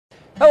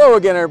Hello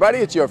again, everybody.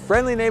 It's your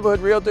friendly neighborhood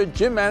realtor,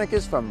 Jim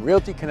Manikas from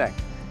Realty Connect.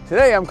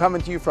 Today I'm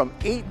coming to you from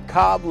 8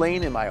 Cobb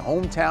Lane in my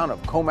hometown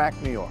of Commack,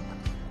 New York.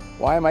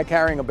 Why am I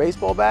carrying a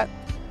baseball bat?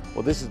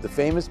 Well, this is the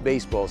famous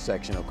baseball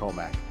section of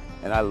Commack,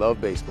 and I love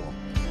baseball.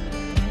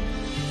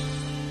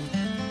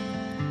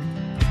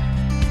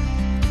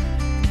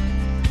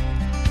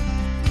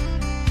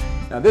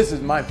 Now this is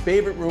my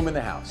favorite room in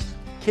the house.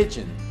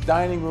 Kitchen,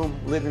 dining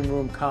room, living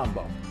room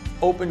combo.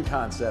 Open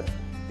concept.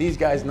 These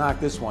guys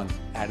knocked this one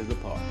out of the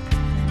park.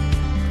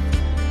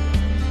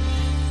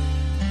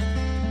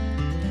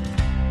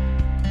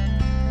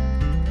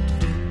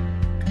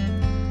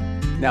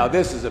 Now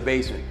this is a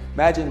basement.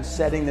 Imagine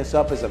setting this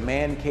up as a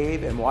man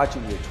cave and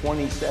watching your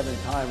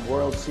 27-time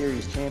World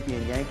Series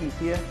champion Yankees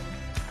here.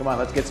 Come on,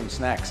 let's get some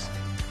snacks.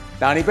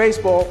 Donnie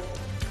Baseball.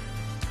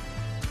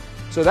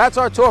 So that's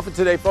our tour for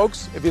today,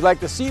 folks. If you'd like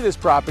to see this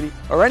property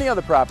or any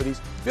other properties,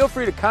 feel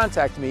free to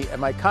contact me at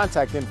my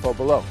contact info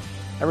below.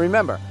 And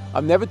remember,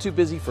 I'm never too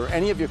busy for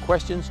any of your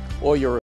questions or your